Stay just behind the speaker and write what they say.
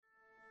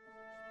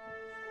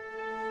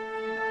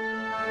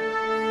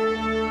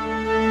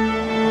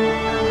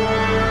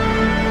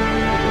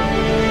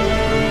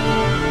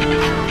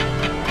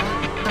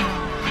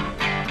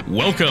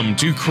Welcome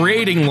to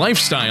Creating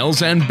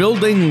Lifestyles and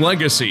Building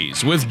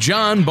Legacies with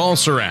John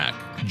Balserac.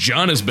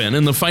 John has been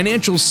in the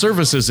financial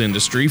services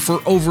industry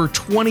for over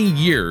 20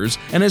 years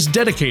and has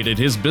dedicated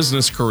his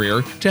business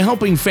career to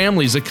helping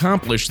families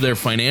accomplish their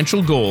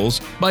financial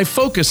goals by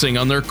focusing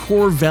on their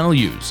core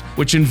values,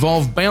 which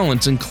involve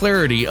balance and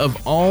clarity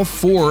of all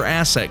four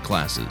asset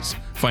classes: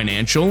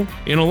 financial,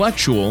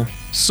 intellectual,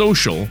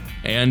 social,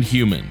 and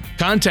human.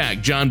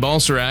 Contact John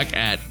Balserac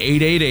at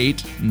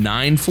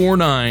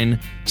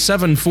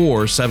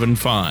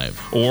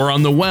 888-949-7475 or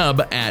on the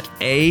web at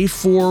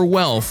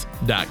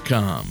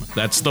a4wealth.com.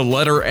 That's the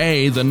letter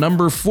A, the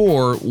number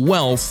 4,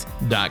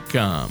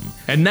 wealth.com.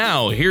 And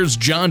now, here's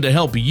John to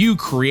help you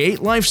create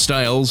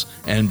lifestyles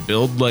and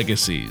build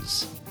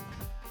legacies.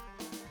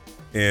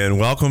 And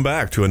welcome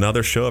back to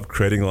another show of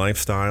Creating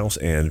Lifestyles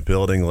and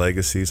Building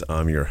Legacies.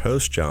 I'm your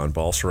host, John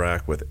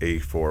Balserac with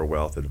A4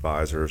 Wealth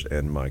Advisors,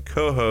 and my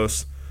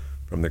co-host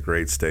from the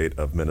great state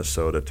of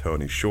Minnesota,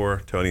 Tony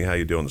Shore. Tony, how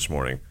you doing this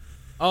morning?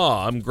 Oh,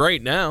 I'm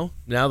great now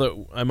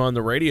that I'm on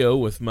the radio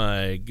with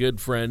my good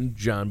friend,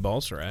 John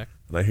Balserac.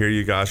 And I hear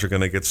you guys are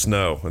going to get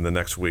snow in the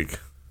next week.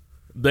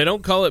 They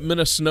don't call it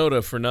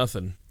Minnesota for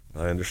nothing.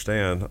 I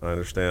understand.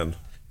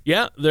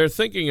 Yeah, they're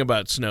thinking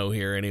about snow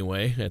here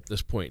anyway at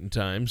this point in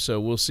time, so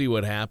we'll see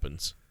what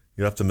happens.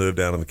 You have to move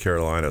down in the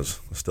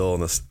Carolinas. Still in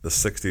the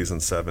 60s and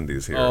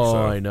 70s here. Oh, so.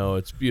 I know.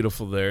 It's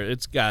beautiful there.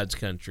 It's God's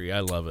country. I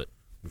love it.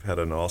 We've had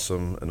an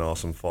awesome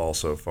fall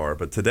so far.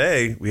 But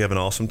today we have an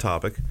awesome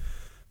topic.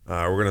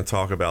 We're going to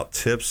talk about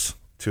tips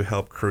to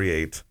help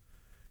create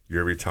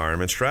your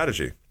retirement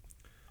strategy.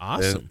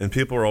 Awesome. And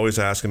people are always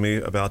asking me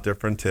about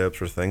different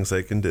tips or things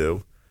they can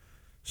do.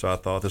 So I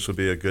thought this would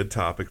be a good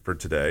topic for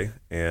today,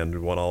 and we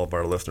want all of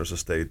our listeners to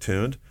stay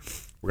tuned.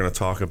 We're going to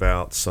talk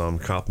about some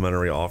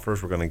complimentary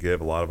offers we're going to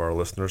give a lot of our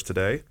listeners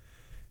today,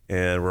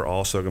 and we're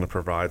also going to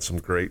provide some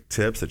great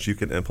tips that you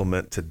can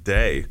implement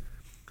today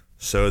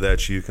so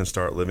that you can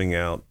start living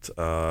out,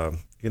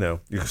 you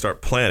can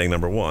start planning,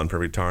 number one, for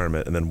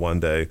retirement, and then one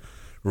day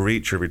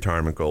reach your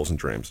retirement goals and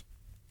dreams.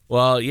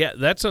 Well, yeah,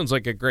 that sounds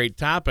like a great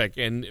topic.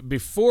 And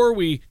before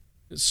we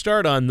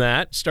start down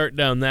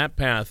that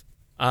path,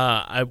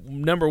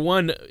 number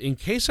one, in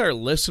case our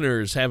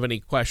listeners have any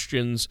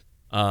questions,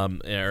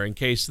 or in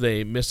case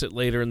they miss it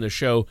later in the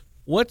show,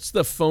 what's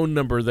the phone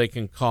number they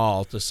can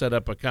call to set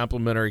up a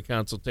complimentary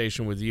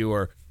consultation with you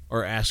or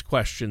ask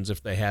questions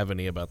if they have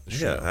any about the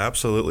show? Yeah,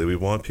 absolutely. We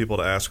want people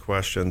to ask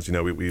questions. You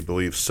know, we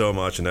believe so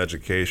much in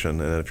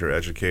education, and if you're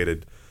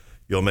educated,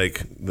 you'll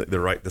make the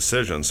right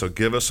decision. So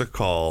give us a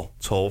call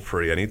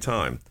toll-free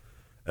anytime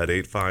at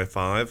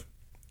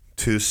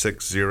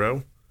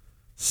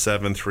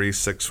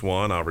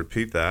 855-260-7361. I'll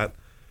repeat that.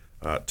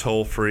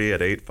 Toll free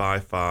at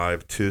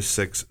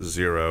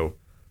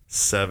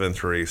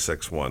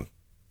 855-260-7361.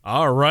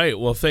 All right.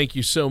 Well, thank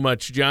you so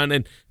much, John.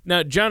 And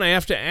now, John, I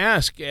have to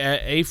ask,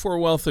 A4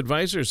 Wealth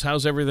Advisors,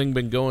 how's everything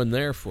been going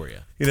there for you?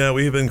 You know,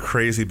 we've been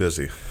crazy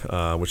busy,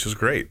 which is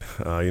great.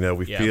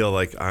 We feel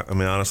like,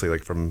 honestly,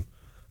 like from,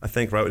 I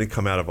think right when you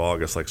come out of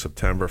August, like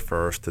September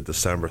 1st to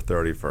December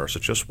 31st,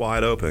 it's just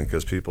wide open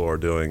because people are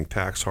doing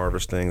tax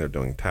harvesting, they're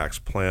doing tax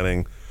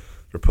planning.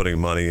 They're putting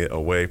money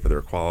away for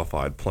their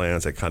qualified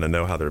plans. They kind of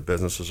know how their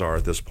businesses are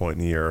at this point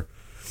in the year.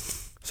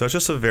 So it's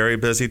just a very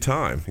busy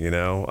time,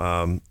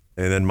 And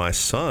then my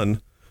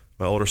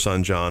older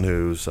son, John,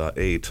 who's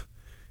 8,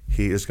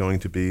 he is going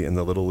to be in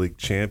the Little League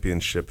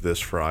Championship this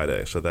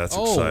Friday. So that's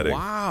exciting. Oh,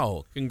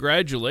 wow.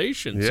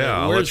 Congratulations.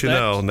 Yeah, I'll let you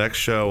know. Next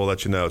show, we'll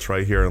let you know. It's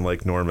right here in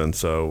Lake Norman.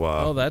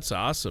 So that's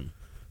awesome.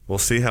 We'll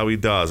see how he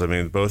does. I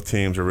mean, both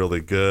teams are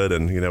really good,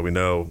 and, we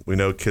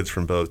know kids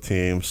from both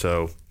teams,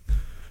 so...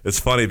 It's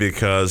funny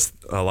because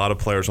a lot of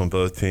players on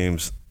both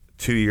teams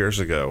 2 years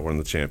ago were in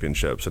the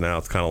championship, so now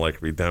it's kind of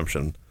like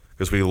redemption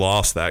because we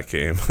lost that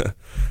game.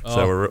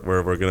 So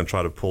we're going to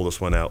try to pull this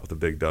one out with a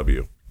big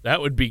W. That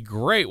would be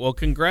great. Well,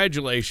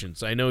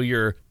 congratulations. I know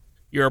you're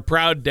a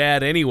proud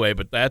dad anyway,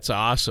 but that's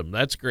awesome.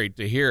 That's great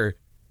to hear.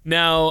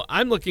 Now,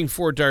 I'm looking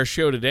forward to our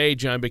show today,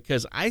 John,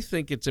 because I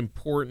think it's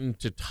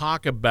important to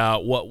talk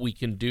about what we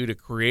can do to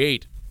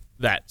create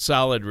that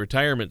solid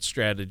retirement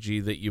strategy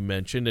that you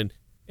mentioned.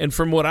 And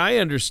from what I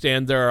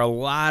understand, there are a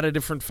lot of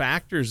different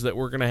factors that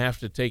we're going to have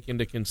to take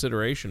into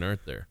consideration,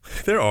 aren't there?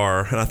 There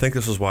are, and I think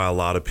this is why a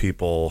lot of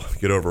people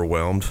get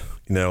overwhelmed,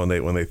 when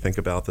they think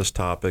about this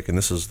topic. And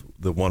this is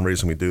the one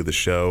reason we do the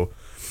show.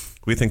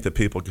 We think that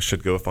people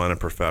should go find a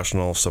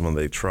professional, someone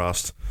they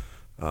trust,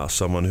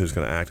 someone who's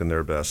going to act in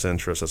their best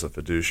interest as a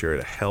fiduciary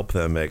to help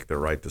them make the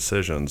right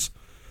decisions.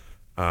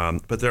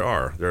 But there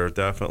are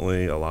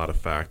definitely a lot of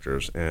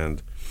factors,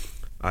 and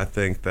I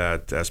think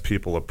that as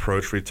people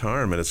approach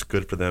retirement, it's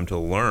good for them to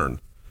learn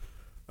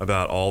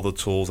about all the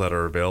tools that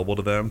are available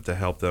to them to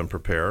help them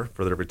prepare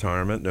for their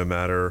retirement, no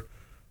matter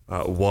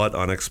what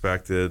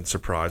unexpected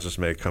surprises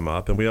may come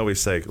up. And we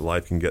always say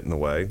life can get in the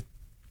way,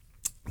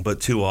 but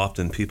too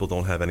often people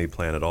don't have any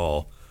plan at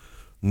all,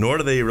 nor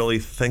do they really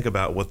think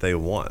about what they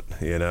want,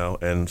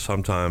 And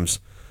sometimes,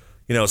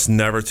 it's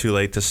never too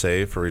late to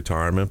save for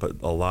retirement,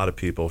 but a lot of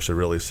people should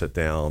really sit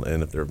down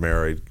and, if they're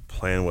married,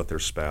 plan with their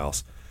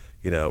spouse.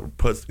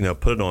 Put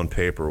it on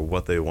paper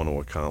what they want to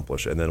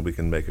accomplish, and then we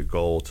can make a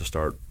goal to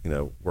start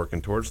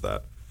working towards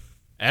that.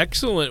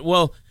 Excellent.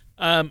 Well,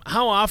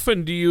 how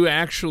often do you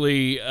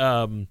actually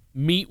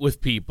meet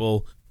with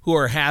people who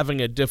are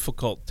having a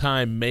difficult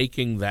time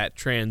making that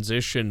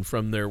transition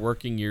from their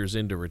working years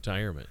into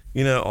retirement?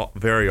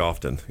 Very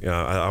often.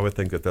 I would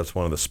think that that's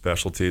one of the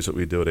specialties that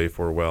we do at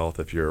A4 Wealth.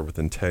 If you're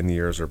within 10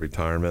 years of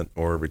retirement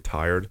or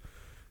retired,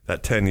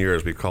 that 10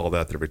 years, we call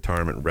that the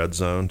retirement red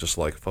zone, just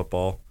like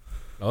football.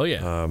 Oh,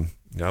 yeah.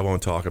 I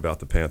won't talk about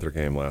the Panther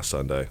game last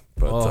Sunday,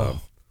 but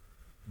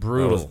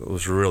brutal. It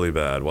was really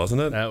bad,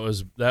 wasn't it?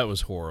 That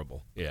was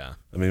horrible. Yeah.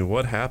 I mean,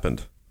 what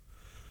happened?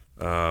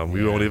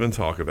 We won't even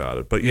talk about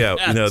it. But the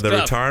tough.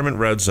 retirement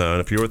red zone,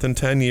 if you're within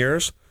 10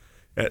 years,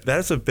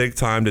 that's a big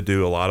time to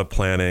do a lot of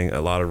planning,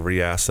 a lot of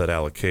re-asset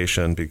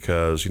allocation,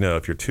 because,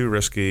 if you're too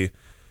risky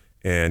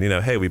and,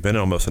 hey, we've been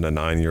almost in a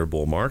 9-year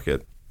bull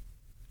market,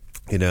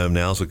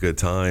 now's a good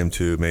time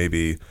to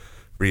maybe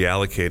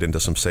reallocate into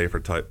some safer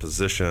type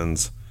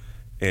positions.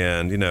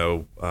 And,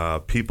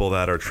 people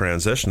that are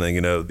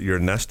transitioning, your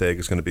nest egg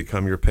is going to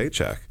become your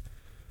paycheck.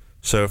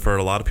 So for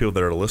a lot of people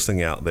that are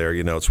listening out there,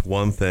 it's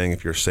one thing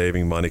if you're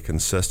saving money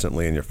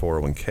consistently in your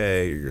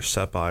 401k or your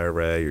SEP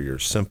IRA or your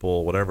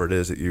simple, whatever it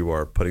is that you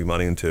are putting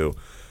money into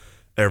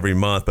every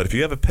month. But if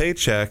you have a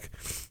paycheck,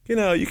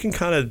 you can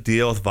kind of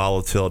deal with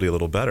volatility a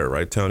little better,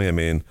 right, Tony? I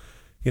mean,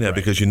 right.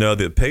 Because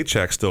the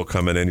paycheck's still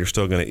coming in, you're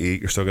still going to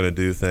eat, you're still going to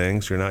do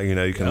things, you're not,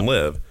 you can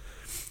live.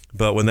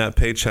 But when that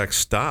paycheck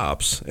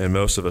stops, and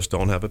most of us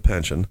don't have a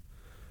pension,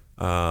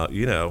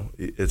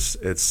 it's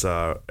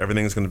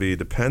everything's going to be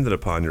dependent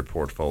upon your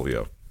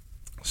portfolio.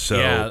 So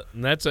yeah,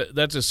 and that's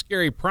a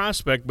scary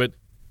prospect. But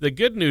the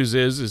good news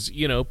is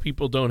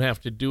people don't have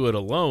to do it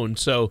alone.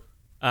 So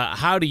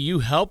how do you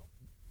help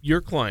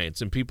your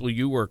clients and people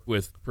you work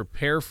with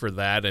prepare for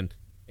that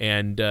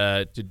and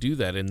to do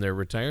that in their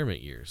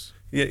retirement years?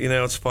 Yeah,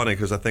 it's funny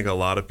because I think a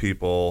lot of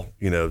people,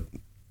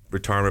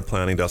 retirement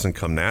planning doesn't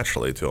come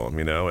naturally to them,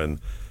 and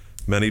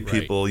many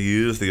people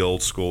use the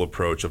old school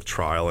approach of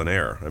trial and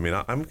error. I mean,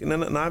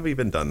 I've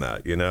even done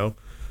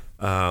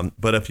that,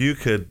 but if you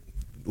could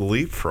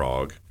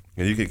leapfrog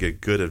and you could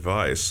get good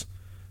advice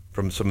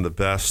from some of the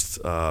best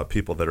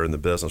people that are in the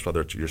business,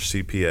 whether it's your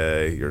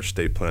CPA, your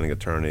estate planning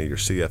attorney, your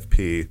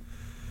CFP,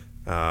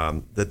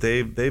 that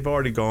they've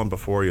already gone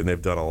before you and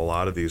they've done a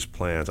lot of these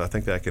plans. I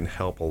think that can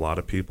help a lot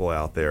of people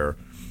out there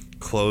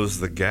close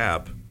the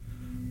gap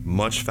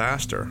much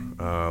faster.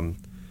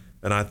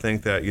 And I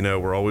think that,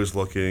 we're always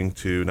looking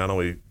to not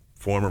only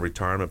form a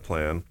retirement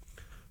plan,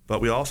 but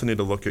we also need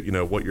to look at,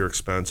 what your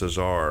expenses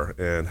are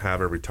and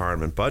have a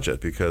retirement budget,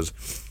 because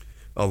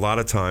a lot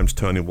of times,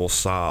 Tony, will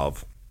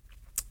solve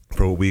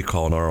for what we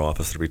call in our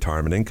office the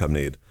retirement income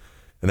need.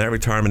 And that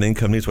retirement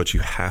income need is what you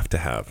have to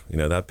have.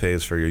 That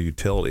pays for your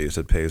utilities.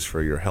 It pays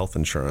for your health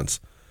insurance,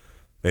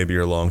 maybe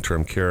your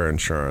long-term care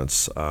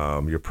insurance,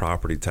 your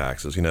property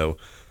taxes.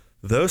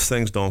 Those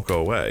things don't go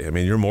away. I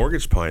mean, your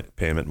mortgage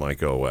payment might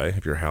go away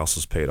if your house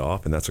is paid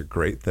off, and that's a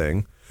great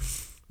thing.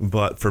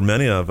 But for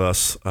many of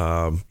us,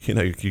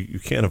 you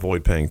can't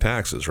avoid paying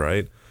taxes,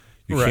 right?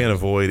 You can't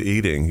avoid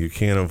eating. You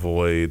can't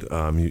avoid,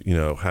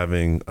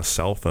 having a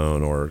cell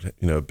phone or,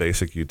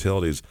 basic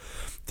utilities.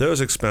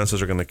 Those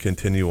expenses are going to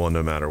continue on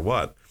no matter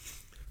what.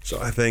 So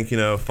I think,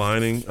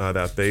 finding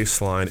that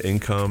baseline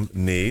income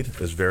need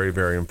is very,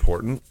 very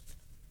important.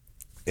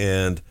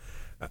 And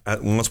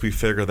once we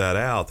figure that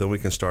out, then we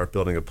can start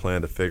building a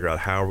plan to figure out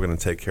how we're going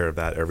to take care of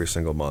that every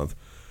single month,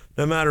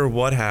 no matter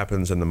what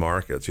happens in the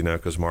markets,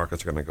 because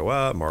markets are going to go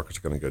up, markets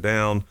are going to go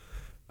down.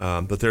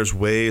 But there's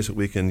ways that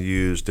we can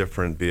use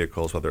different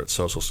vehicles, whether it's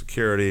Social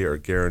Security or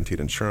guaranteed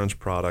insurance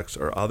products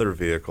or other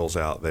vehicles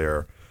out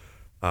there,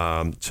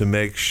 to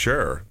make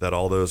sure that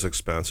all those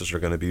expenses are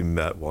going to be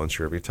met once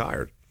you're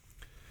retired.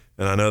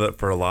 And I know that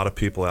for a lot of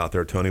people out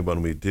there, Tony,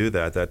 when we do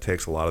that, that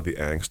takes a lot of the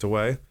angst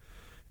away.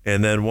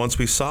 And then once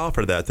we solve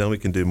for that, then we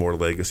can do more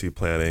legacy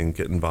planning,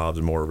 get involved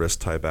in more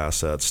risk-type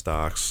assets,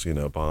 stocks,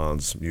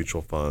 bonds,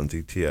 mutual funds,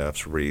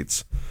 ETFs,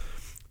 REITs,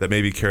 that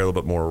maybe carry a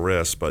little bit more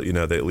risk, but,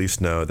 they at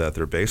least know that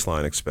their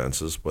baseline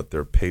expenses, what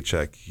their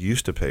paycheck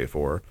used to pay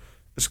for,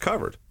 is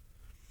covered.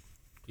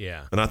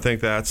 Yeah. And I think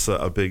that's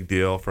a big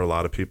deal for a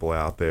lot of people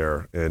out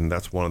there, and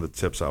that's one of the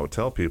tips I would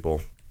tell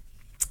people.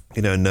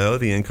 Know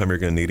the income you're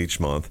going to need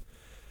each month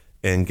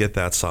and get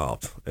that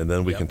solved, and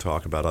then we can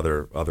talk about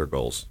other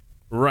goals.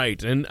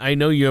 Right, and I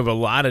know you have a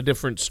lot of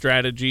different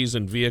strategies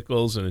and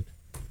vehicles and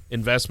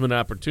investment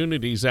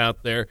opportunities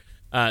out there.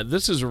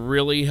 This is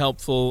really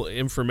helpful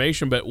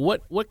information, but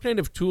what kind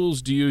of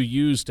tools do you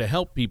use to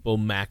help people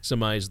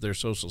maximize their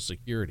Social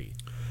Security?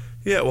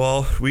 Yeah,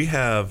 well, we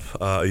have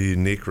a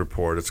unique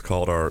report. It's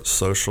called our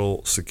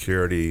Social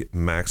Security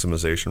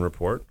Maximization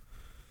Report.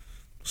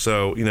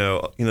 So,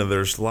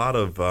 there's a lot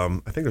of, I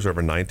think there's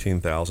over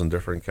 19,000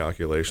 different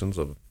calculations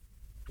of,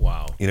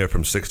 wow,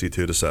 from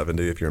 62 to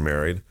 70 if you're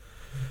married.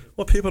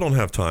 Well, people don't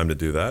have time to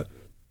do that.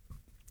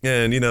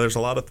 And, there's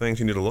a lot of things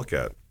you need to look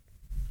at.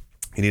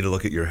 You need to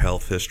look at your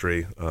health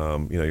history,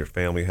 your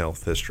family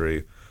health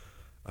history,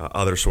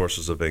 other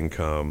sources of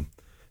income.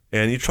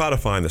 And you try to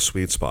find the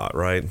sweet spot,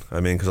 right? I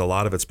mean, because a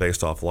lot of it's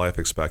based off life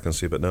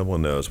expectancy, but no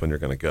one knows when you're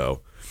going to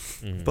go.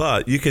 Mm-hmm.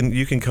 But you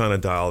can kind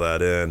of dial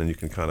that in, and you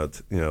can kind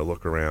of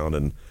look around.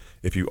 And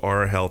if you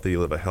are healthy,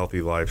 live a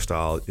healthy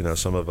lifestyle,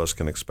 some of us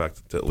can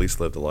expect to at least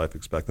live the life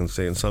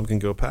expectancy, and some can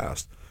go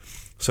past.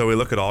 So we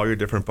look at all your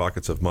different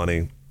buckets of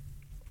money.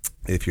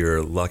 If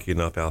you're lucky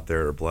enough out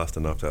there or blessed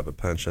enough to have a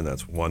pension,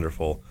 that's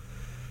wonderful.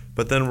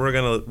 But then we're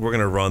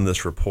gonna run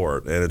this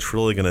report, and it's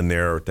really going to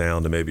narrow it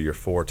down to maybe your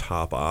 4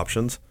 top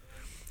options.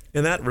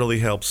 And that really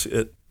helps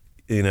it,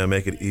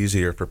 make it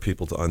easier for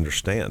people to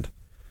understand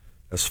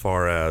as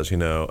far as,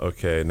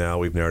 okay, now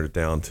we've narrowed it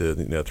down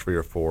to, 3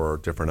 or 4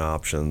 different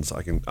options.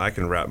 I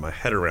can wrap my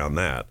head around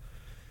that.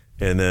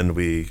 And then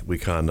we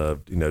kind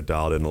of,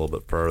 dial it in a little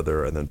bit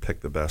further and then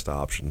pick the best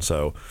option.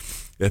 So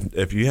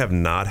if you have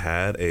not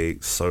had a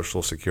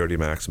Social Security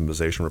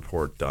maximization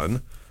report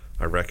done,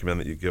 I recommend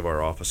that you give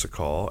our office a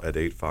call at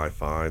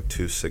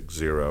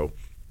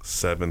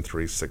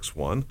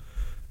 855-260-7361.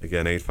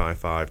 Again,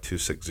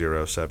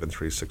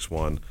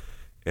 855-260-7361,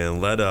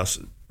 and let us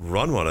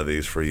run one of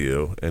these for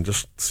you and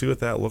just see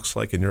what that looks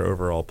like in your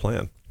overall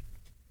plan.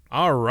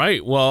 All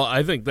right. Well,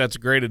 I think that's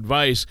great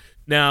advice.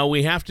 Now,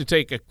 we have to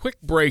take a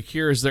quick break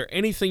here. Is there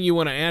anything you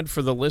want to add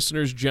for the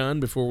listeners, John,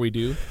 before we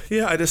do?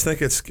 Yeah, I just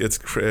think it's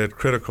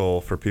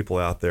critical for people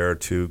out there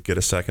to get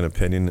a second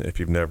opinion if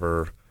you've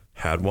never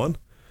had one,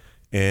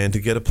 and to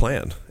get a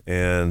plan.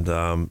 And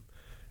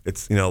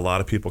it's a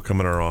lot of people come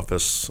in our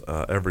office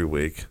every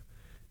week,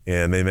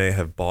 and they may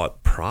have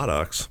bought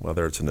products,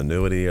 whether it's an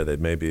annuity or they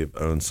maybe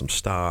own some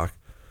stock,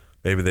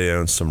 maybe they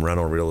own some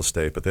rental real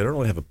estate, but they don't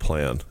really have a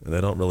plan, and they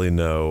don't really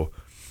know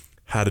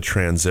how to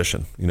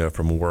transition,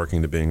 from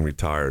working to being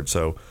retired.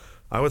 So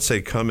I would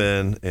say come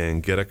in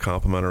and get a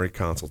complimentary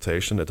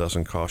consultation. It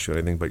doesn't cost you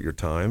anything but your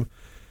time,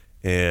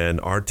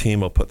 and our team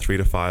will put 3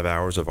 to 5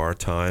 hours of our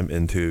time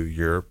into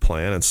your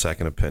plan and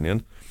second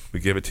opinion. We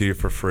give it to you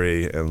for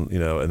free, and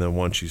and then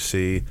once you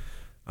see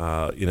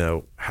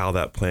how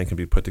that plan can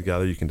be put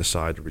together, you can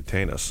decide to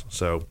retain us.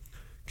 So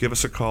give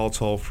us a call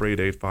toll free at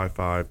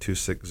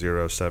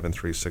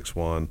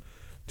 855-260-7361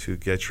 to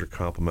get your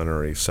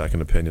complimentary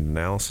second opinion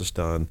analysis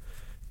done.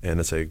 And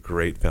it's a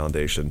great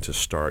foundation to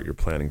start your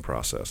planning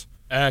process.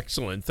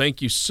 Excellent.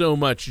 Thank you so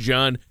much,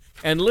 John.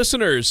 And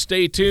listeners,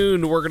 stay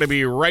tuned. We're going to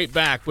be right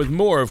back with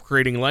more of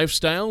Creating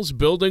Lifestyles,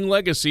 Building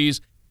Legacies,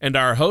 and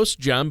our host,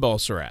 John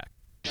Balserac.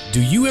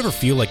 Do you ever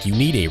feel like you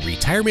need a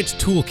retirement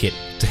toolkit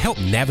to help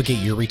navigate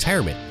your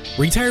retirement?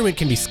 Retirement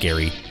can be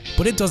scary,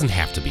 but it doesn't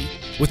have to be.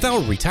 With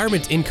our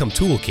Retirement Income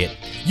Toolkit,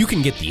 you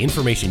can get the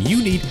information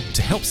you need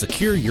to help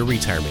secure your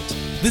retirement.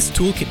 This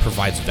toolkit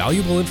provides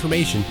valuable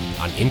information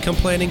on income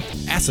planning,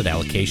 asset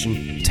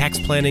allocation, tax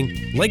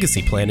planning,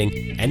 legacy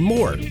planning, and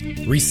more.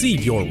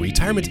 Receive your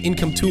Retirement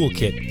Income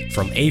Toolkit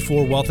from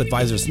A4 Wealth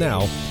Advisors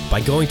now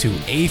by going to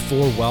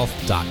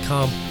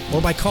a4wealth.com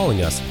or by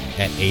calling us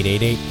at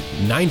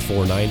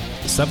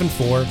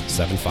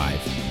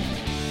 888-949-7475.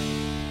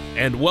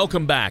 And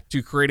welcome back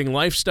to Creating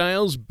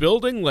Lifestyles,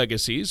 Building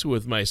Legacies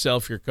with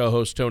myself, your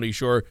co-host, Tony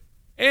Shore,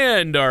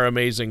 and our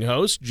amazing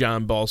host,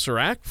 John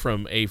Balserac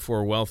from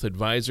A4 Wealth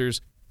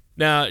Advisors.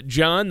 Now,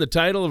 John, the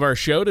title of our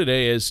show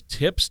today is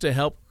Tips to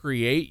Help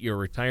Create Your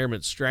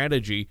Retirement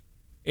Strategy.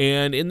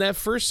 And in that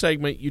first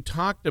segment, you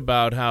talked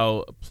about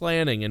how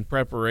planning and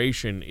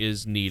preparation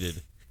is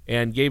needed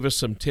and gave us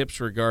some tips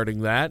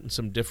regarding that and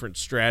some different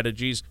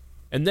strategies.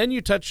 And then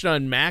you touched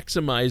on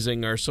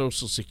maximizing our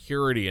Social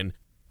Security. And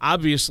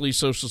obviously,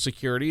 Social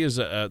Security is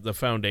the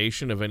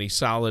foundation of any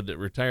solid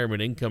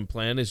retirement income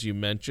plan, as you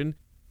mentioned.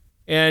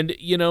 And,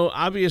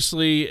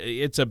 obviously,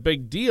 it's a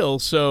big deal.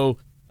 So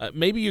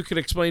maybe you could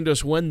explain to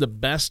us when the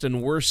best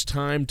and worst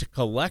time to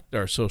collect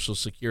our Social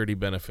Security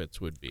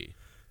benefits would be.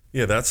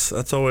 Yeah,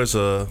 that's always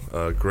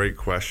a great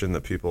question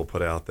that people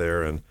put out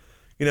there. And,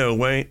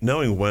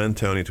 knowing when,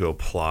 Tony, to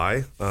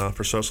apply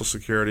for Social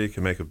Security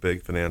can make a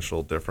big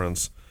financial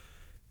difference.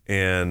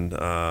 And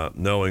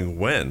knowing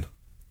when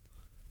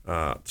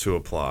to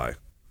apply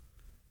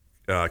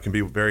can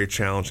be very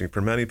challenging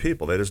for many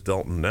people. They just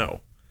don't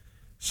know.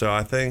 So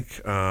I think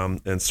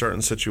in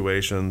certain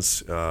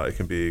situations it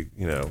can be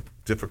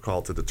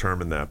difficult to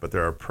determine that, but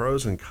there are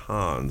pros and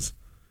cons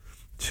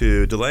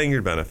to delaying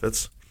your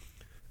benefits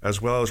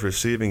as well as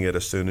receiving it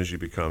as soon as you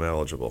become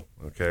eligible.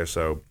 Okay,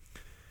 so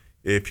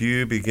if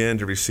you begin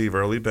to receive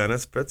early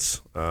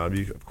benefits,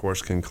 you of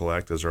course can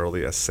collect as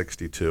early as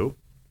 62.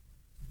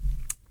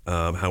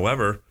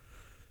 However,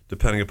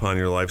 depending upon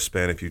your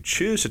lifespan, if you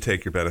choose to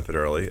take your benefit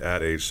early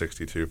at age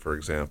 62, for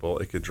example,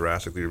 it could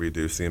drastically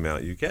reduce the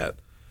amount you get.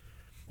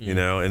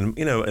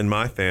 In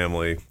my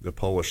family, the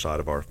Polish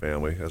side of our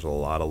family has a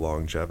lot of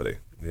longevity,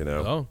 into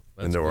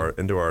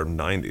our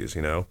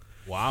 90s,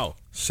 Wow.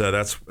 So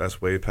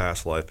that's way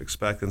past life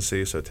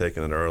expectancy. So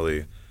taking it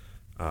early,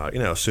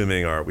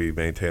 assuming we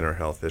maintain our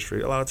health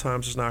history, a lot of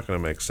times it's not going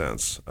to make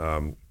sense.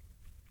 And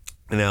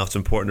now it's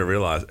important to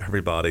realize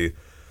everybody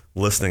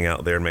listening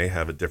out there may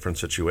have a different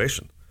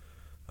situation.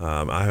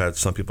 I've had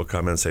some people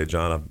come in and say,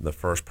 John, I'm the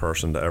first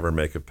person to ever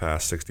make it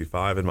past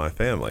 65 in my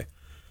family.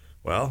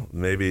 Well,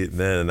 maybe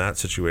then in that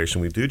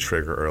situation we do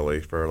trigger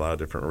early for a lot of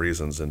different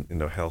reasons,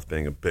 and health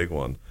being a big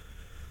one.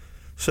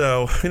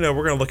 So we're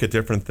going to look at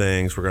different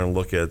things. We're going to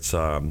look at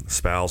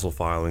spousal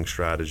filing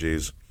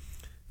strategies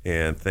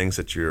and things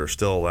that you're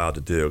still allowed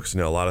to do, because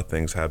a lot of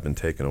things have been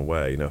taken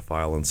away.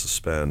 File and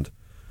suspend,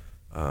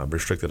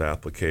 restricted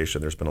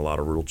application. There's been a lot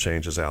of rule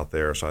changes out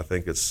there, so I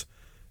think it's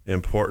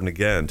important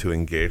again to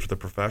engage with a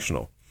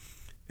professional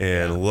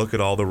and look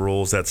at all the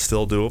rules that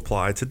still do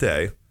apply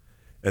today.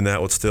 And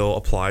that would still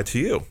apply to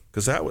you,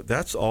 because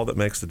that's all that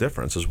makes the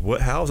difference is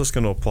how is this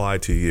going to apply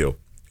to you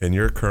in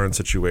your current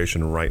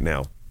situation right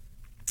now.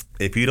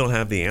 If you don't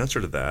have the answer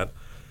to that,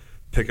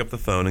 pick up the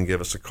phone and give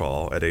us a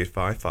call at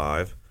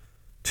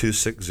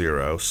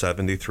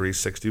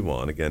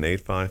 855-260-7361. Again,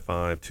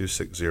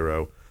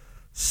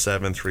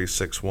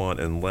 855-260-7361,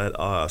 and let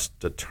us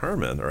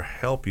determine or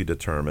help you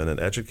determine and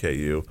educate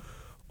you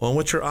on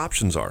what your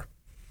options are.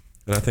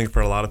 And I think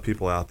for a lot of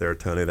people out there,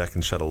 Tony, that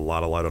can shed a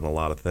lot of light on a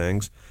lot of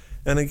things.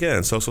 And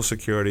again, Social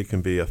Security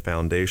can be a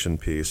foundation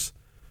piece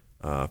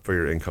for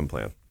your income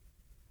plan.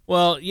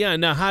 Well, yeah.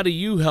 Now, how do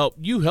you help?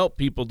 You help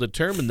people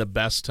determine the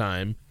best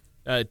time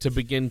to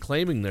begin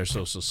claiming their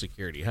Social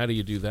Security. How do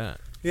you do that?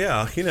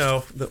 Yeah,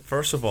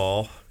 first of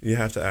all, you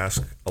have to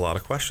ask a lot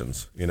of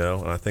questions, and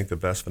I think the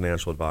best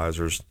financial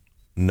advisors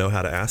know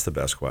how to ask the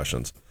best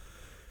questions.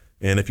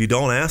 And if you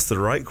don't ask the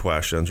right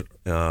questions,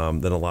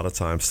 then a lot of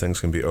times things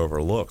can be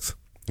overlooked.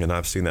 And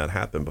I've seen that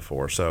happen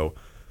before. So,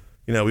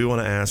 we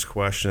want to ask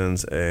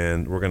questions,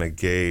 and we're going to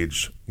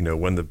gauge,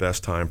 when the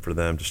best time for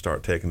them to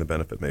start taking the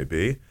benefit may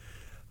be.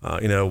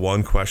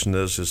 One question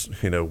is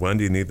when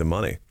do you need the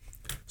money?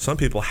 Some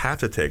people have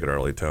to take it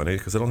early, Tony,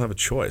 because they don't have a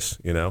choice,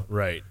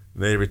 Right.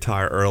 They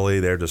retire early.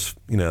 They're just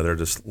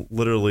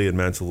literally and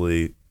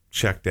mentally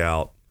checked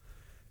out.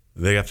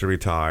 They have to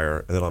retire,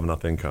 and they don't have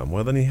enough income.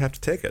 Well, then you have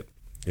to take it.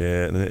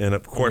 And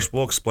of course,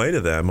 we'll explain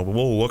to them.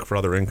 We'll look for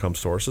other income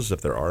sources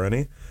if there are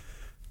any.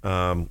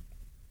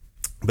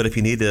 But if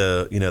you need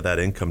to, that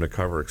income to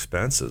cover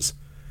expenses,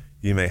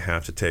 you may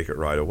have to take it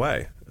right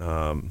away.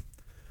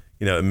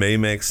 It may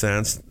make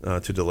sense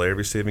to delay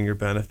receiving your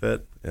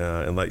benefit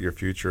and let your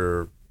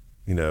future,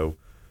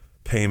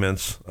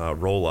 payments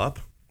roll up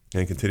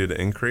and continue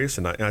to increase.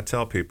 And I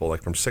tell people,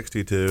 like from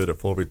 62 to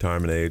full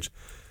retirement age,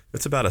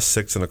 it's about a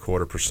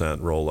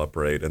 6.25% roll up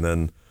rate. And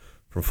then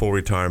from full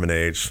retirement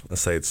age,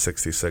 let's say it's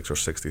 66 or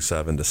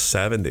 67 to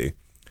 70,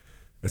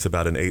 it's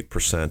about an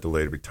 8%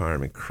 delayed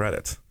retirement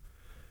credit.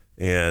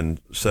 And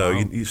so,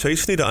 you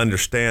just need to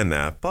understand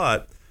that.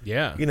 But,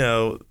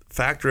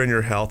 factor in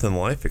your health and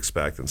life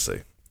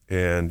expectancy.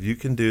 And you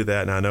can do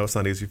that. And I know it's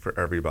not easy for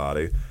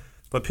everybody.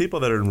 But people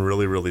that are in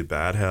really, really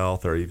bad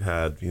health, or you've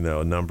had,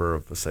 a number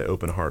of, let's say,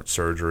 open heart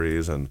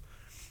surgeries, and,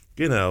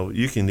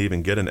 you can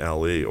even get an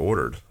LE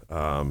ordered.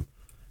 And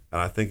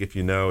I think if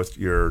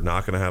you're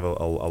not going to have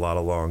a lot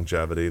of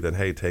longevity, then,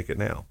 hey, take it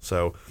now.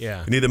 So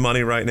if you need the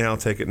money right now,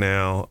 take it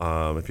now.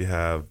 If you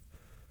have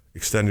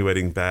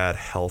extenuating bad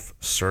health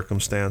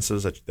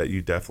circumstances that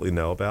you definitely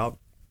know about,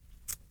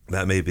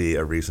 that may be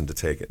a reason to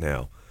take it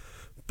now.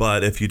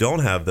 But if you don't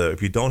need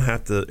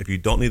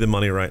the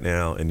money right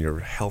now, and you're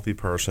a healthy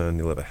person,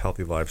 you live a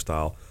healthy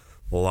lifestyle,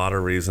 a lot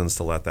of reasons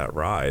to let that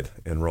ride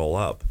and roll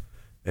up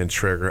and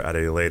trigger at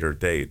a later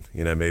date.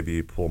 Maybe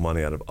you pull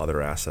money out of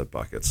other asset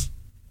buckets.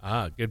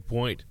 Good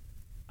point.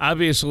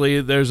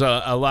 Obviously, there's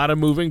a lot of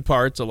moving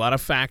parts, a lot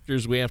of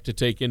factors we have to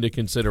take into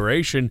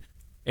consideration.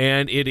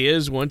 And it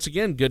is, once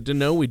again, good to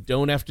know we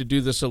don't have to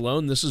do this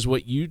alone. This is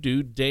what you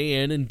do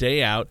day in and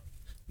day out.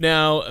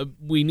 Now,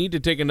 we need to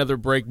take another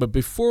break, but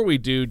before we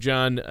do,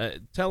 John,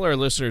 tell our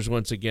listeners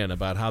once again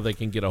about how they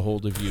can get a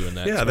hold of you and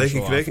that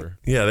special offer.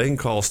 They can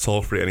call us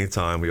toll-free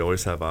anytime. We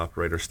always have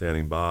operators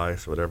standing by,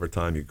 so whatever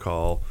time you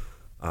call,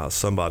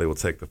 somebody will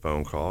take the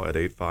phone call at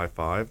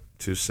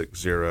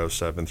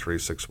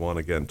 855-260-7361.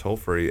 Again,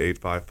 toll-free,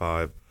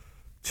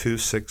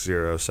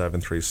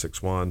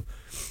 855-260-7361.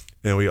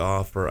 And we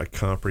offer a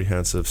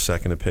comprehensive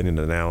second opinion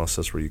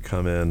analysis where you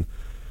come in.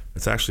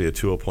 It's actually a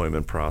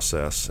 2-appointment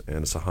process, and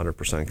it's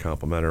 100%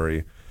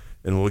 complimentary.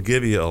 And we'll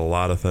give you a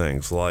lot of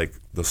things like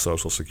the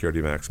Social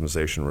Security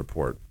Maximization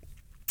Report.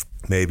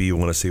 Maybe you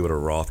want to see what a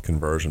Roth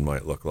conversion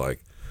might look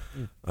like.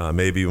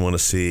 Maybe you want to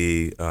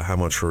see how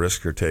much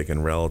risk you're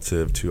taking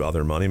relative to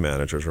other money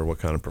managers, or what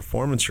kind of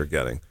performance you're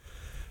getting.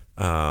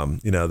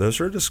 Those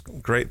are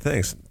just great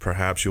things.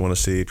 Perhaps you want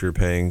to see if you're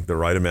paying the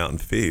right amount in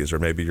fees, or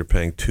maybe you're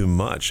paying too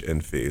much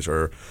in fees,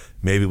 or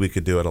maybe we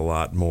could do it a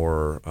lot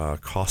more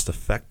cost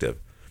effective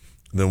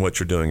than what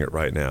you're doing it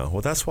right now.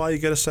 Well, that's why you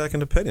get a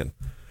second opinion,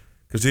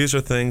 because these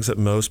are things that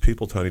most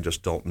people, Tony,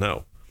 just don't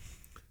know.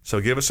 So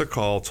give us a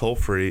call, toll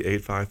free,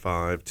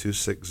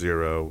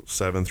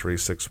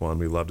 855-260-7361.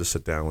 We'd love to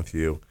sit down with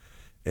you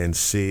and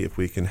see if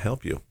we can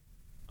help you.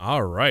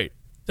 All right.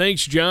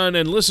 Thanks, John.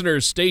 And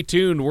listeners, stay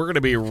tuned. We're going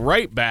to be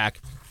right back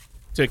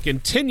to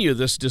continue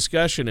this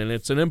discussion, and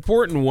it's an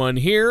important one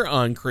here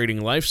on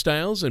creating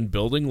lifestyles and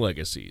building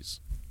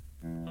legacies.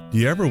 Do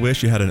you ever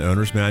wish you had an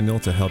owner's manual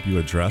to help you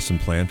address and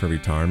plan for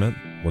retirement?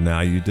 Well, now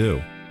you do.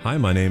 Hi,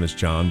 my name is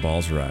John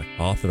Balzarak,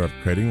 author of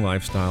Creating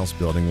Lifestyles,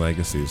 Building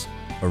Legacies,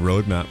 a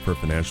roadmap for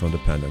financial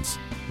independence.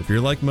 If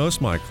you're like most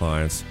of my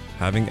clients,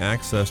 having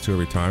access to a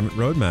retirement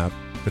roadmap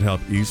could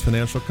help ease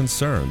financial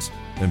concerns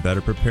and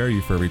better prepare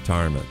you for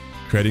retirement.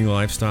 Creating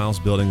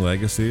Lifestyles, Building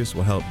Legacies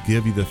will help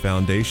give you the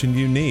foundation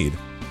you need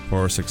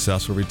for a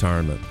successful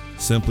retirement.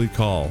 Simply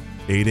call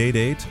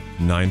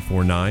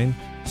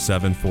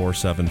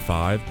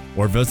 888-949-7475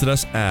 or visit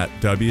us at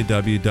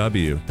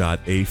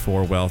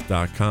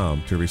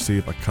www.a4wealth.com to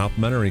receive a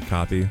complimentary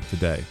copy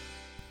today.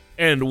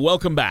 And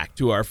welcome back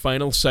to our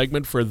final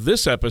segment for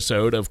this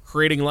episode of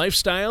Creating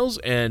Lifestyles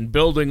and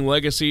Building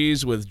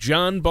Legacies with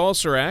John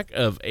Balzarak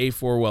of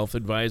A4 Wealth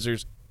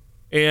Advisors.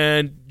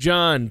 And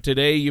John,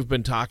 today you've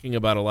been talking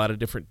about a lot of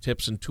different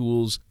tips and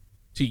tools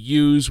to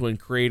use when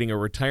creating a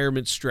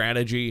retirement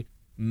strategy,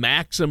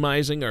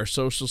 maximizing our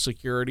Social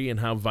Security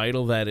and how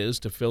vital that is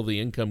to fill the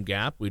income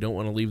gap. We don't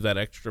want to leave that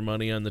extra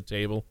money on the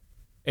table.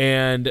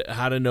 And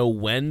how to know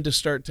when to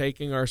start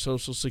taking our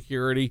Social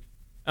Security.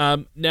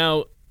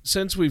 Now,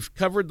 since we've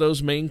covered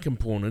those main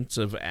components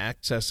of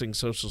accessing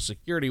Social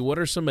Security, what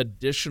are some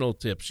additional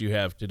tips you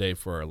have today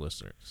for our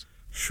listeners?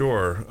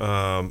 Sure.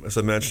 As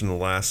I mentioned in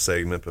the last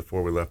segment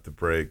before we left the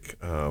break,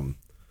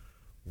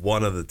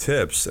 one of the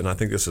tips, and I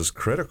think this is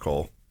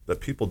critical,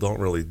 that people don't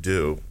really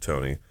do,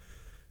 Tony,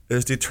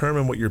 is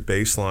determine what your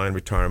baseline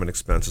retirement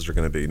expenses are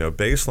going to be.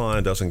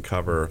 Baseline doesn't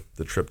cover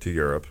the trip to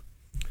Europe,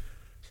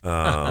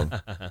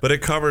 but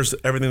it covers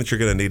everything that you're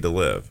going to need to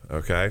live,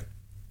 okay?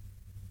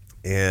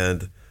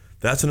 And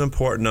that's an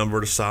important number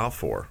to solve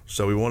for.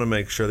 So we want to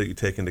make sure that you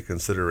take into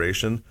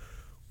consideration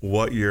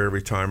what your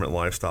retirement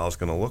lifestyle is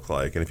going to look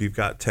like. And if you've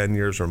got 10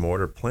 years or more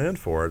to plan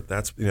for it,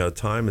 that's,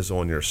 time is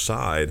on your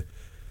side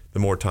the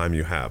more time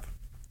you have.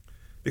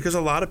 Because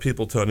a lot of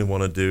people, Tony,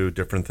 want to do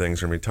different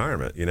things in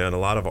retirement, and a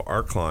lot of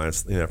our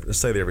clients, let's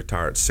say they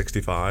retire at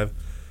 65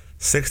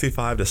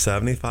 to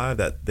 75,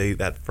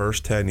 that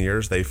first 10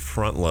 years, they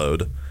front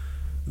load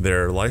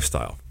their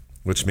lifestyle,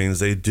 which means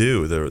they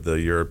do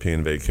the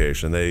European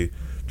vacation. They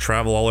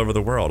travel all over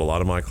the world. A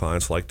lot of my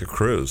clients like to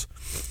cruise.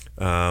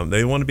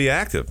 They want to be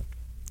active.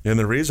 And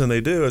the reason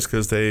they do is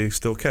because they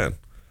still can,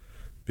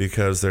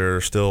 because they're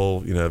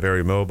still,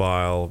 very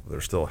mobile. They're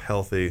still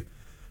healthy.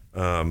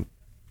 But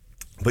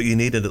you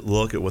need to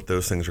look at what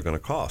those things are going to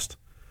cost.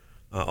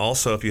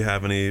 Also, if you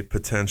have any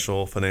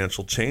potential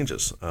financial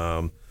changes,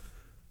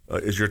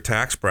 is your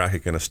tax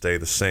bracket going to stay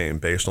the same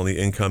based on the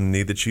income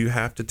need that you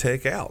have to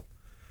take out?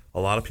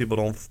 A lot of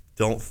people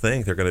don't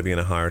think they're going to be in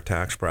a higher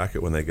tax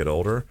bracket when they get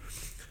older.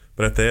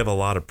 But if they have a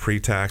lot of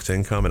pre-tax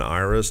income and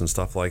IRAs and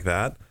stuff like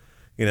that,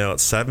 at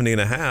 70 and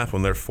a half,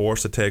 when they're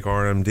forced to take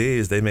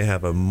RMDs, they may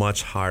have a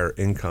much higher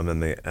income than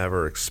they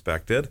ever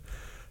expected.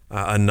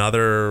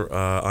 Another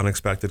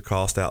unexpected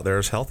cost out there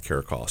is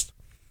healthcare cost.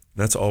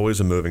 That's always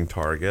a moving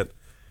target,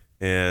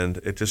 and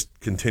it just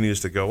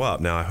continues to go up.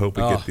 Now, I hope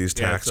we get these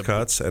tax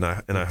cuts, and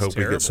I hope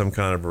we get some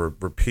kind of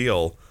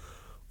repeal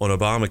on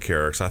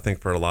Obamacare, because I think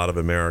for a lot of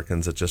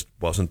Americans it just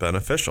wasn't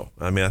beneficial.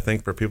 I mean, I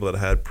think for people that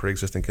had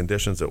pre-existing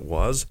conditions it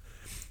was,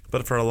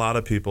 but for a lot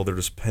of people they're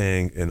just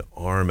paying an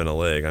arm and a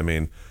leg. I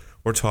mean,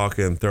 we're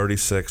talking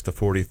 $36,000 to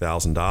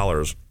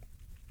 $40,000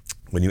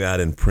 when you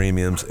add in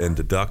premiums and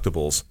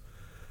deductibles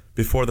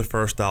before the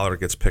first dollar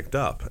gets picked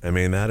up. I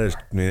mean,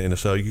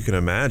 so you can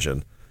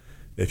imagine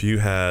if you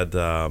had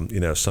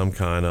some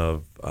kind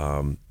of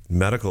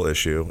medical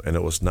issue and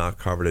it was not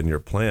covered in your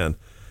plan.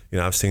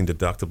 I've seen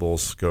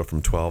deductibles go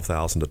from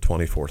 $12,000 to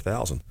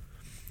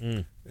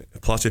 $24,000.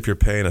 Plus, if you're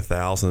paying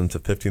 $1,000 to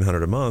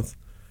 $1,500 a month,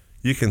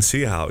 you can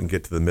see how it can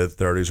get to the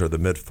mid-30s or the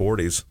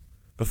mid-40s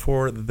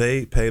before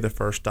they pay the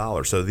first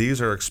dollar. So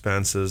these are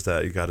expenses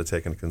that you got to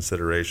take into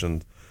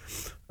consideration.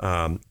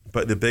 But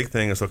the big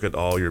thing is look at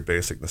all your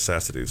basic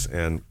necessities.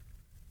 And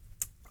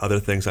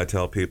other things I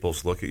tell people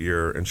is look at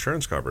your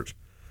insurance coverage.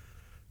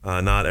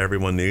 Not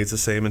everyone needs the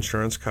same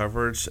insurance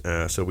coverage,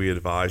 so we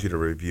advise you to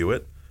review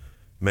it.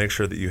 Make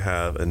sure that you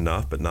have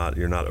enough, but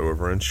you're not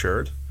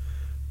overinsured.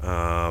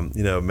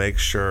 Make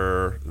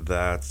sure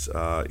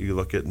that you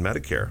look at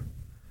Medicare.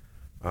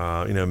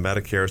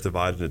 Medicare is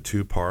divided into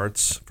two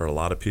parts. For a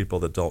lot of people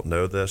that don't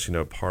know this,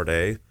 Part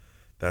A,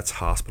 that's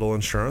hospital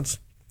insurance.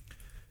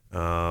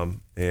 And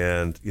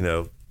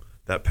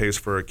that pays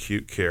for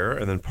acute care.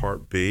 And then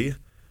Part B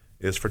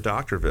is for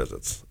doctor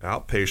visits,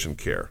 outpatient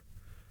care.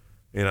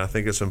 And I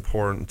think it's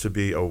important to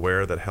be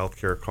aware that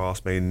healthcare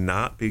costs may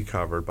not be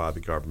covered by the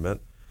government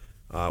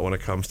when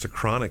it comes to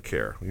chronic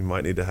care. You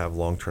might need to have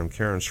long-term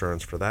care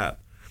insurance for that.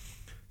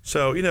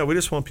 So, we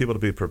just want people to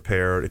be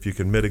prepared. If you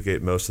can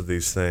mitigate most of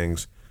these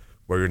things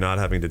where you're not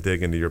having to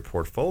dig into your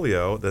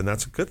portfolio, then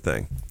that's a good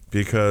thing,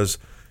 because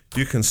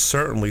you can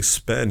certainly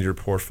spend your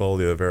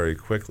portfolio very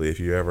quickly. If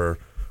you ever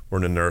were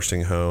in a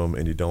nursing home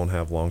and you don't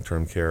have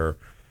long-term care,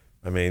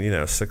 I mean,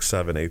 $6,000,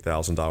 $7,000,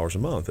 $8,000 a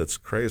month, it's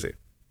crazy.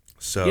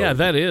 So yeah,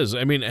 that is.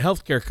 I mean,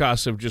 healthcare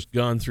costs have just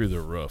gone through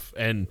the roof.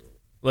 And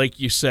like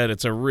you said,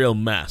 it's a real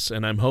mess.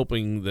 And I'm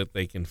hoping that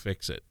they can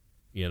fix it,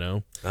 you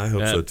know? I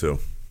hope so too.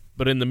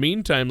 But in the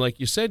meantime, like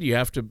you said, you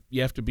have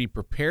to be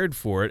prepared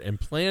for it and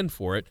plan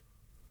for it.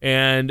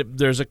 And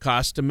there's a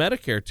cost to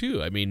Medicare,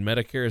 too. I mean,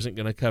 Medicare isn't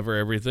going to cover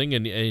everything,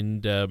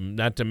 and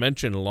not to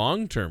mention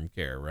long-term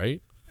care,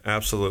 right?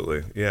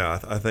 Absolutely.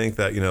 Yeah, I think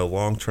that,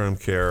 long-term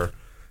care,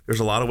 there's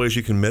a lot of ways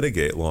you can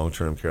mitigate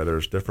long-term care.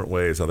 There's different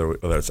ways, whether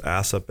it's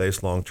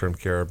asset-based long-term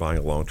care, buying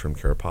a long-term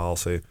care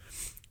policy.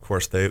 Of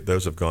course,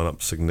 those have gone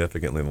up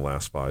significantly in the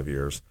last 5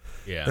 years.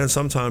 Yeah. And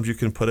sometimes you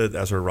can put it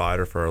as a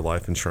rider for a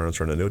life insurance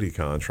or an annuity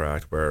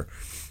contract where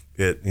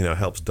it,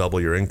 helps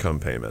double your income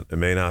payment. It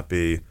may not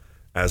be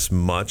as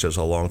much as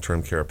a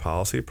long-term care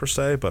policy per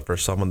se, but for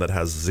someone that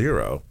has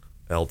zero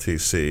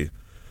LTC,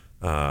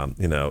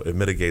 it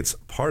mitigates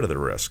part of the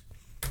risk.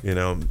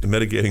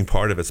 Mitigating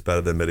part of it's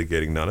better than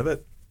mitigating none of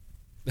it.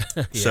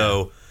 Yeah.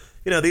 So,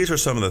 these are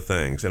some of the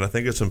things, and I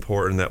think it's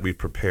important that we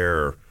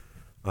prepare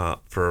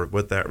for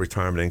what that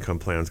retirement income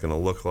plan is going to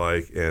look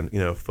like, and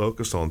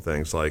focus on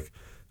things like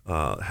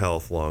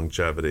health,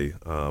 longevity,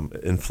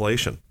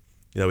 inflation.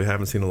 We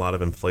haven't seen a lot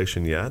of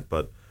inflation yet,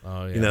 but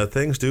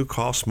things do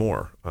cost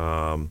more.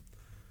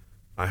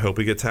 I hope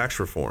we get tax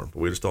reform, but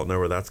we just don't know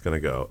where that's going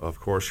to go. Of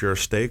course, your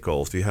estate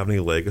goals. Do you have any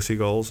legacy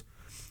goals?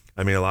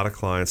 I mean, a lot of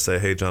clients say,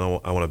 hey, John,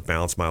 I want to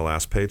bounce my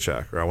last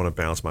paycheck, or I want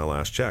to bounce my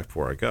last check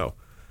before I go.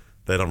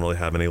 They don't really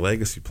have any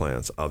legacy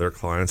plans. Other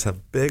clients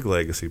have big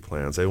legacy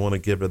plans. They want to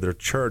give to their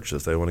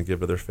churches. They want to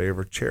give to their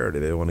favorite charity.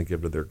 They want to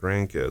give to their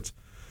grandkids.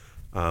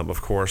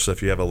 Of course,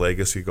 if you have a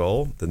legacy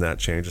goal, then that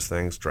changes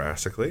things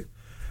drastically.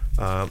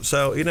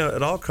 So,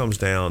 it all comes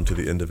down to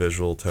the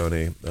individual,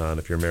 Tony, and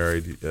if you're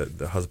married,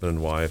 the husband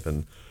and wife,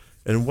 and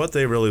what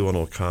they really want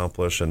to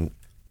accomplish. And,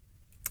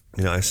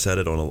 I said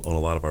it on a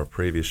lot of our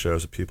previous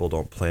shows that people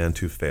don't plan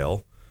to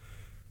fail.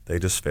 They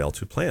just fail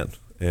to plan.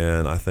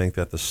 And I think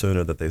that the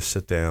sooner that they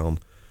sit down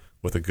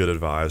with a good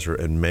advisor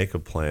and make a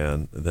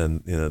plan,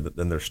 then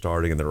they're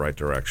starting in the right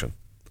direction.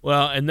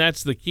 Well, and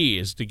that's the key,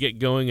 is to get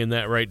going in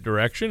that right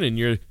direction. And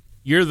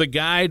you're the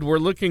guide we're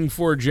looking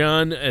for,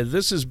 John.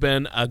 This has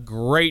been a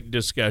great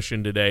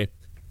discussion today.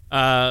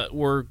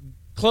 We're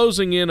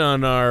closing in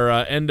on our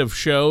end of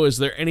show. Is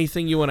there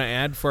anything you want to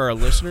add for our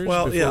listeners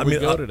before we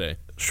go today?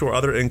 Sure.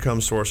 Other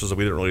income sources that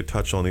we didn't really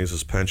touch on these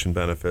is pension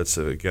benefits.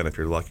 Again, if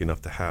you're lucky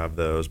enough to have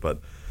those, but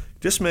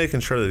just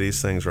making sure that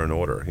these things are in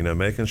order.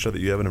 Making sure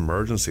that you have an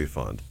emergency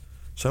fund.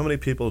 So many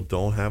people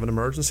don't have an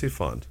emergency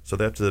fund, so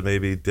they have to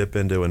maybe dip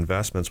into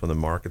investments when the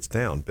market's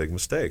down. Big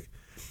mistake.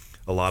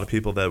 A lot of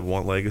people that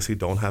want legacy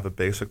don't have a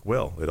basic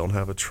will. They don't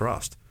have a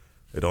trust.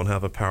 They don't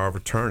have a power of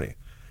attorney.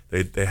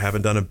 They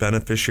haven't done a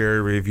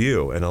beneficiary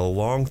review in a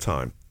long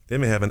time. They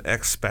may have an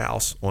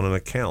ex-spouse on an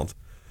account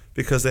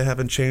because they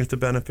haven't changed the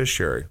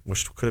beneficiary,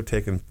 which could have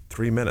taken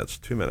 3 minutes,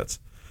 2 minutes.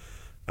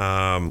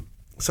 So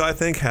I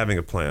think having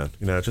a plan,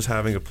 just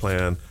having a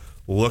plan,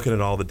 looking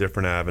at all the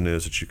different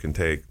avenues that you can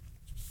take,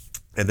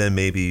 and then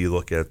maybe you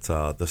look at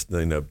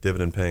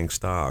dividend-paying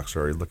stocks,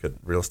 or you look at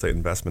real estate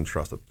investment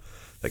trust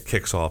that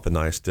kicks off a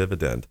nice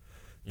dividend.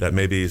 That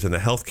maybe is in the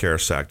healthcare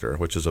sector,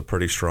 which is a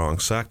pretty strong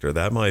sector.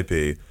 That might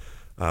be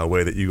a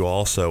way that you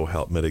also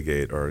help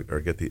mitigate or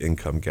get the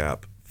income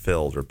gap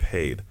filled or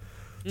paid.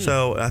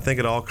 So I think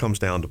it all comes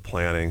down to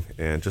planning,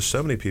 and just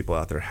so many people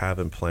out there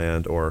haven't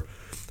planned, or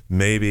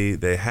maybe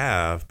they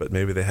have, but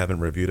maybe they haven't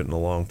reviewed it in a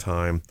long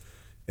time.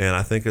 And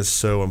I think it's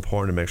so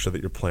important to make sure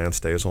that your plan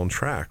stays on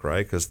track,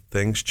 right? Because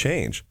things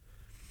change,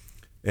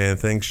 and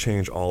things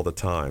change all the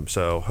time.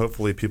 So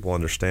hopefully people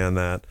understand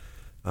that.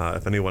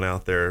 If anyone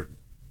out there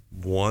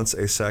wants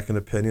a second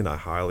opinion, I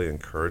highly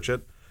encourage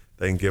it.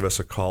 They can give us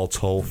a call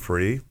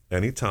toll-free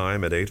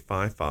anytime at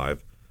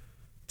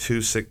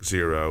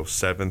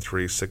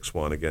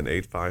 855-260-7361. Again,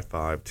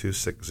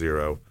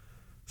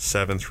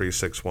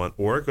 855-260-7361.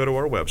 Or go to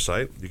our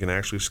website. You can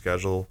actually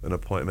schedule an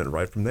appointment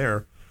right from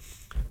there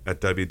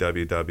at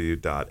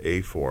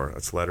www.a4,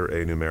 that's letter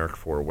A, numeric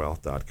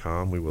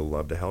 4wealth.com. We will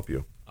love to help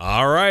you.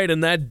 All right,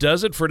 and that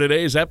does it for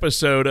today's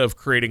episode of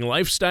Creating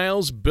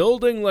Lifestyles,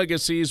 Building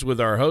Legacies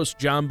with our host,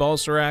 John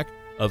Balserac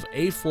of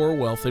A4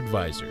 Wealth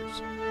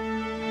Advisors.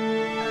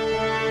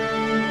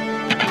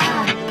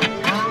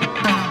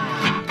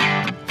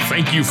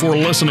 Thank you for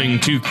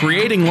listening to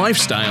Creating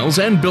Lifestyles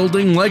and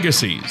Building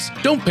Legacies.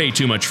 Don't pay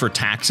too much for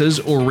taxes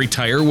or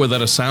retire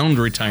without a sound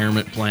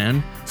retirement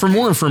plan. For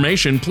more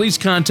information, please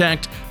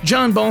contact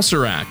John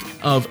Balserac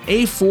of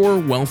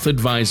A4 Wealth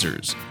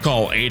Advisors.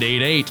 Call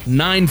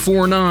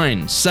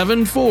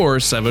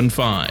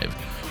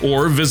 888-949-7475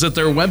 or visit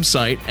their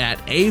website at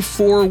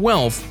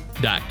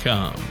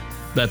a4wealth.com.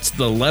 That's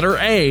the letter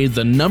A,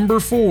 the number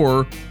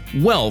 4,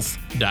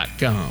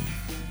 wealth.com.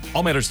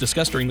 All matters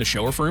discussed during the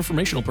show are for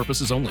informational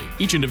purposes only.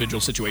 Each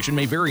individual situation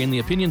may vary, and the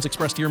opinions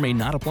expressed here may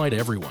not apply to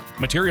everyone.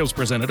 Materials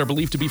presented are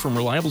believed to be from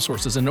reliable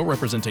sources, and no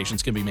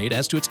representations can be made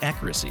as to its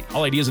accuracy.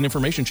 All ideas and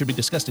information should be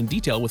discussed in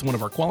detail with one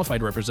of our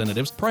qualified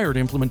representatives prior to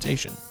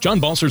implementation.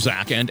 John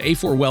Balcerzak and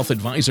A4 Wealth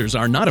Advisors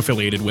are not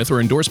affiliated with or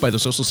endorsed by the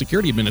Social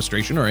Security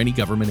Administration or any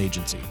government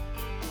agency.